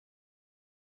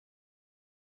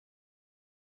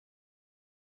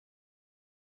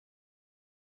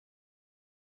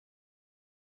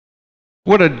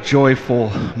What a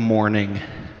joyful morning.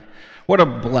 What a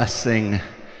blessing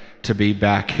to be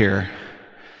back here.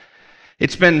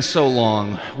 It's been so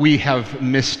long. We have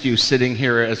missed you sitting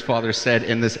here, as Father said,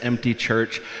 in this empty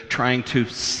church, trying to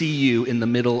see you in the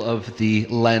middle of the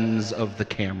lens of the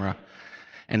camera.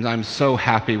 And I'm so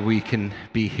happy we can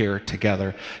be here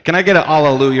together. Can I get an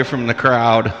hallelujah from the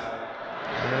crowd?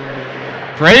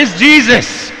 Praise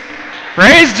Jesus!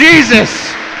 Praise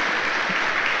Jesus!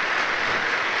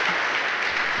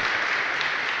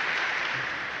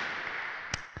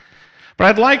 But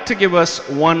I'd like to give us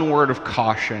one word of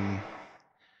caution,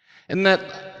 in that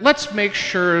let's make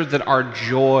sure that our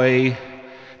joy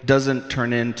doesn't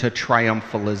turn into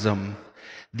triumphalism,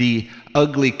 the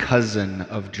ugly cousin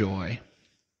of joy.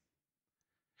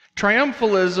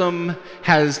 Triumphalism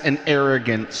has an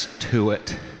arrogance to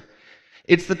it.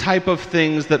 It's the type of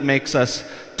things that makes us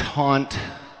taunt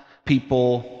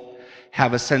people,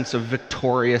 have a sense of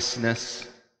victoriousness.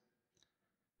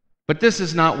 But this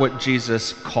is not what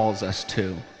Jesus calls us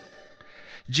to.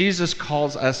 Jesus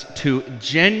calls us to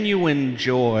genuine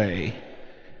joy,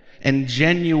 and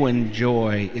genuine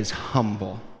joy is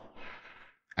humble,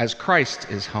 as Christ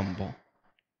is humble.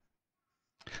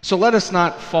 So let us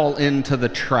not fall into the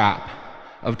trap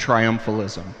of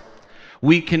triumphalism.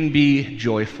 We can be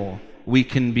joyful. We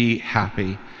can be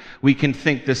happy. We can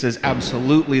think this is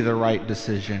absolutely the right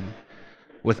decision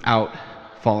without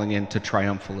falling into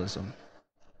triumphalism.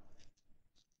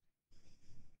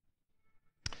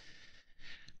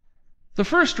 The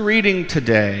first reading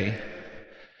today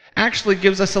actually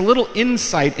gives us a little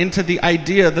insight into the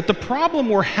idea that the problem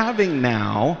we're having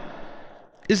now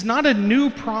is not a new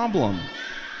problem.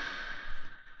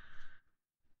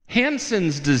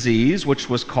 Hansen's disease, which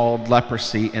was called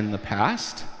leprosy in the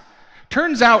past,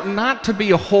 turns out not to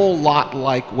be a whole lot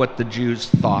like what the Jews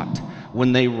thought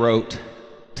when they wrote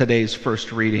today's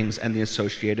first readings and the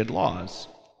associated laws.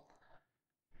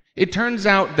 It turns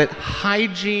out that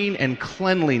hygiene and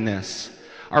cleanliness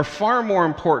are far more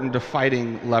important to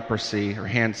fighting leprosy or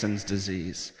Hansen's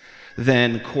disease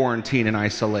than quarantine and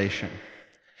isolation.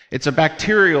 It's a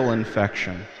bacterial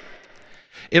infection.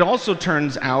 It also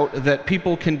turns out that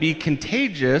people can be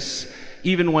contagious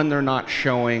even when they're not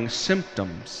showing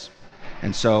symptoms.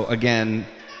 And so, again,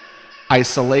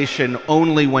 isolation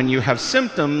only when you have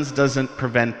symptoms doesn't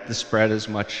prevent the spread as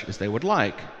much as they would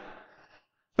like.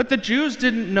 But the Jews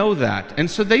didn't know that, and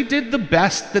so they did the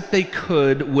best that they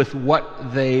could with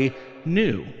what they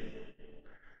knew.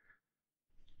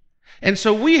 And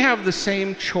so we have the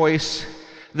same choice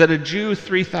that a Jew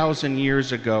 3,000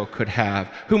 years ago could have,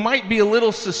 who might be a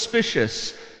little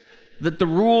suspicious that the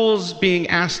rules being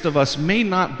asked of us may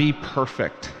not be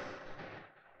perfect.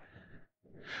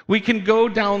 We can go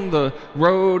down the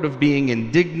road of being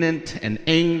indignant and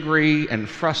angry and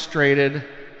frustrated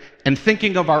and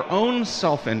thinking of our own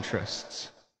self-interests.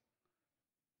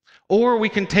 Or we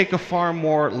can take a far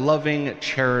more loving,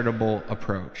 charitable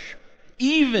approach,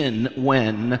 even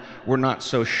when we're not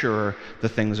so sure the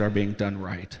things are being done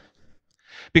right.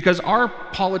 Because our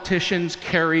politicians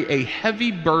carry a heavy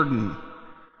burden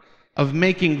of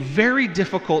making very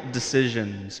difficult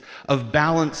decisions, of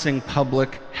balancing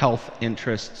public health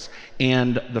interests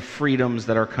and the freedoms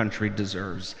that our country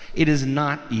deserves. It is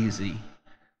not easy.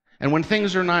 And when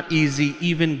things are not easy,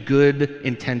 even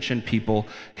good-intentioned people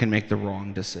can make the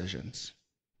wrong decisions.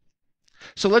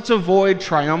 So let's avoid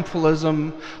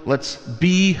triumphalism. Let's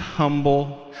be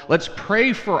humble. Let's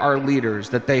pray for our leaders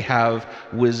that they have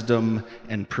wisdom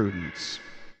and prudence.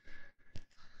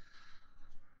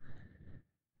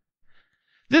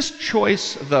 This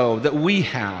choice, though, that we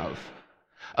have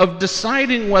of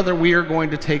deciding whether we are going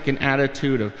to take an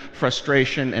attitude of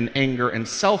frustration and anger and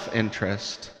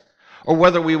self-interest, or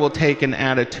whether we will take an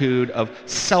attitude of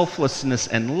selflessness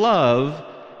and love,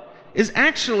 is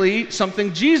actually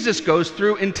something Jesus goes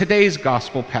through in today's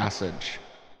gospel passage.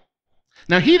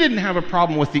 Now, he didn't have a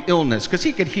problem with the illness, because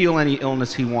he could heal any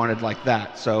illness he wanted like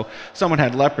that. So someone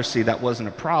had leprosy, that wasn't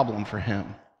a problem for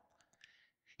him.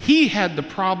 He had the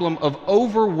problem of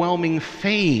overwhelming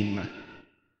fame.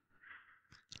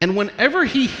 And whenever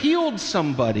he healed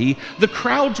somebody, the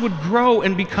crowds would grow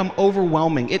and become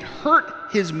overwhelming. It hurt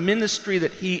his ministry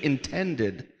that he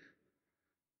intended.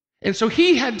 And so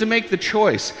he had to make the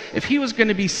choice if he was going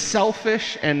to be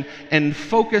selfish and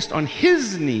focused on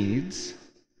his needs,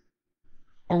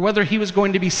 or whether he was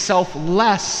going to be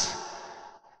selfless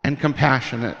and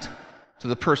compassionate to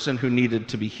the person who needed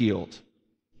to be healed.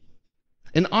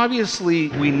 And obviously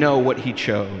we know what he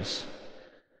chose.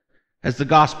 As the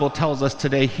gospel tells us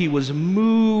today, he was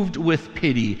moved with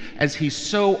pity, as he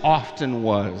so often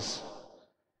was.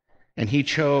 And he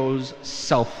chose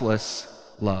selfless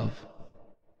love.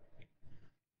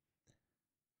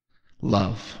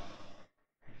 love.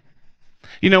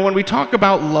 You know, when we talk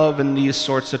about love in these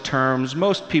sorts of terms,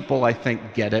 most people, I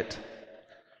think, get it.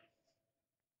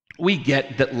 We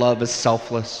get that love is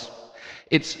selfless.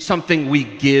 It's something we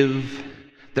give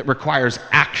that requires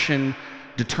action,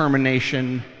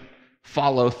 determination,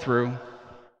 follow through.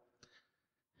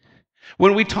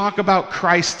 When we talk about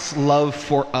Christ's love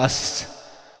for us,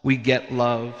 we get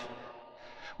love.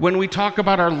 When we talk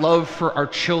about our love for our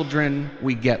children,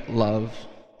 we get love.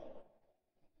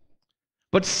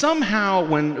 But somehow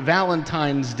when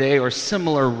Valentine's Day or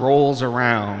similar rolls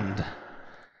around,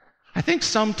 I think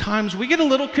sometimes we get a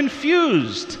little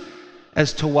confused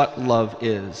as to what love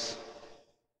is.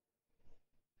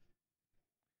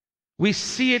 We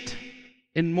see it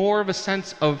in more of a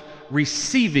sense of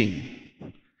receiving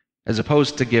as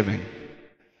opposed to giving.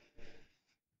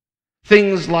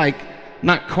 Things like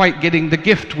not quite getting the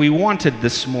gift we wanted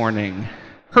this morning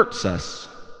hurts us.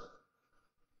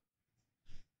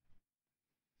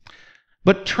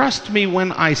 But trust me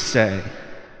when I say,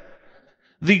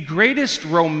 the greatest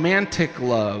romantic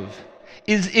love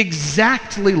is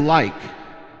exactly like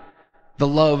the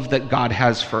love that God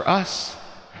has for us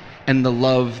and the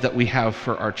love that we have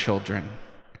for our children.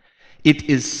 It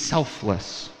is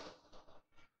selfless.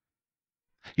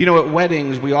 You know, at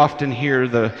weddings, we often hear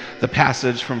the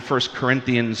passage from 1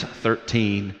 Corinthians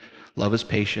 13. Love is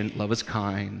patient, love is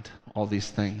kind, all these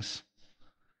things.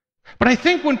 But I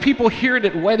think when people hear it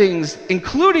at weddings,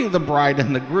 including the bride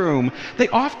and the groom, they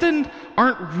often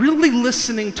aren't really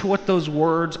listening to what those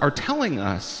words are telling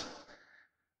us.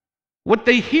 What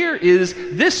they hear is,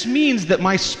 this means that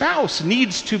my spouse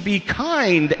needs to be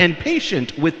kind and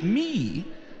patient with me.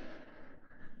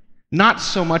 Not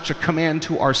so much a command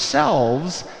to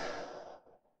ourselves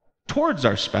towards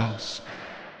our spouse.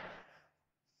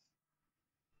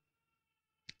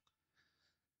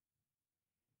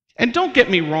 And don't get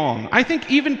me wrong, I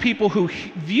think even people who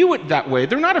view it that way,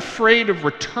 they're not afraid of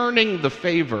returning the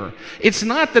favor. It's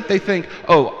not that they think,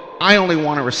 oh, I only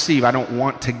want to receive, I don't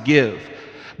want to give.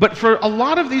 But for a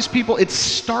lot of these people, it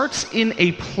starts in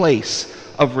a place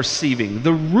of receiving.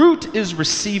 The root is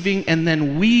receiving, and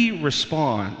then we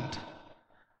respond.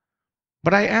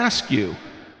 But I ask you,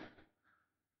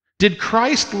 did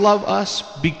Christ love us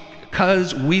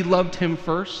because we loved him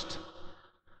first?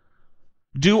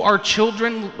 Do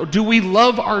we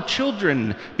love our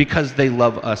children because they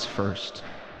love us first?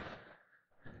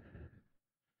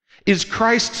 Is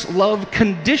Christ's love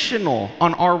conditional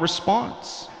on our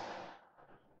response?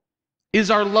 Is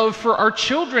our love for our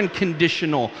children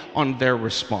conditional on their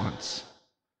response?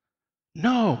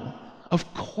 No,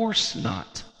 of course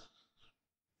not.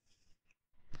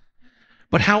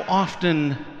 But how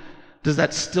often does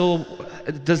that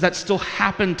still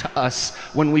happen to us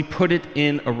when we put it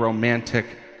in a romantic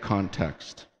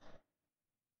context?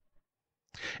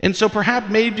 And so perhaps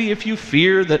maybe if you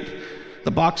fear that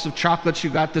the box of chocolates you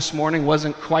got this morning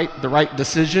wasn't quite the right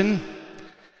decision,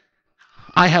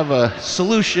 I have a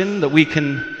solution that we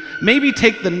can maybe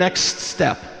take the next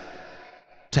step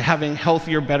to having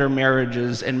healthier, better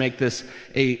marriages and make this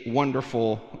a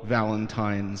wonderful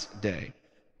Valentine's Day.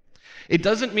 It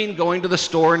doesn't mean going to the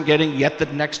store and getting yet the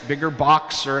next bigger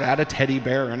box or add a teddy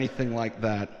bear or anything like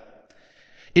that.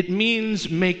 It means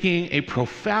making a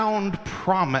profound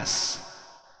promise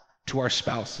to our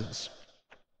spouses.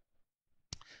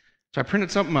 So I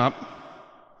printed something up.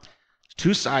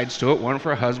 Two sides to it, one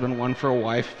for a husband, one for a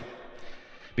wife.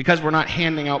 Because we're not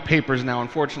handing out papers now,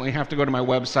 unfortunately, you have to go to my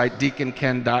website,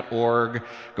 deaconken.org,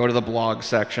 go to the blog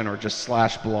section or just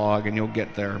 /blog and you'll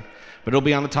get there. But it'll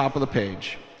be on the top of the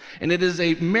page. And it is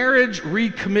a marriage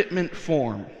recommitment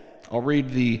form. I'll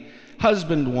read the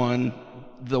husband one.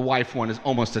 The wife one is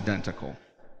almost identical.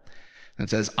 And it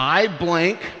says, I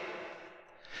blank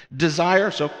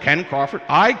desire, so Ken Crawford,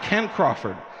 I, Ken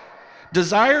Crawford,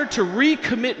 desire to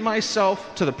recommit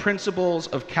myself to the principles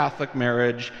of Catholic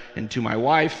marriage and to my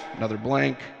wife, another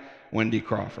blank, Wendy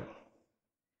Crawford.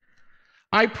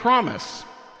 I promise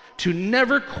to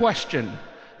never question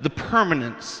the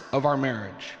permanence of our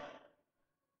marriage.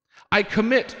 I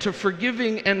commit to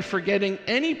forgiving and forgetting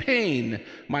any pain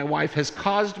my wife has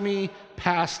caused me,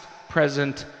 past,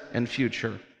 present, and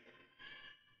future.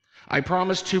 I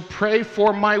promise to pray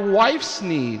for my wife's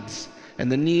needs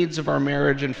and the needs of our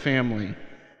marriage and family.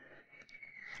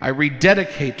 I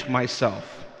rededicate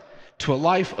myself to a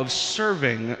life of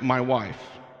serving my wife.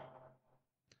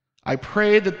 I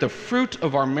pray that the fruit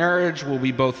of our marriage will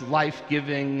be both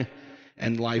life-giving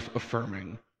and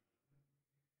life-affirming.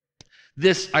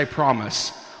 This I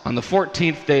promise on the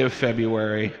 14th day of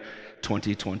February,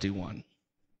 2021.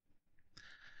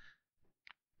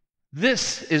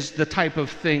 This is the type of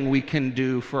thing we can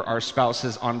do for our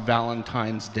spouses on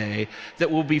Valentine's Day that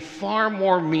will be far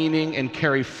more meaning and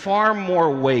carry far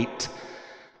more weight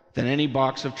than any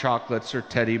box of chocolates or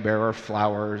teddy bear or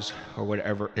flowers or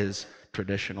whatever is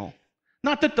traditional.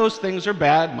 Not that those things are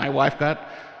bad. My wife got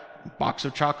a box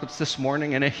of chocolates this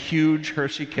morning and a huge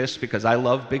Hershey kiss because I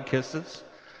love big kisses.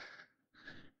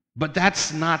 But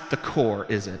that's not the core,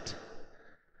 is it?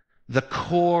 The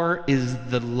core is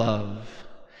the love.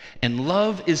 And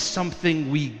love is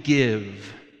something we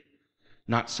give,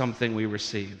 not something we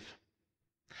receive.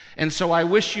 And so I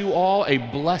wish you all a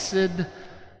blessed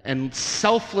and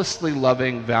selflessly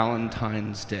loving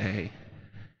Valentine's Day,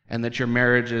 and that your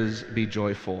marriages be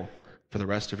joyful for the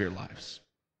rest of your lives.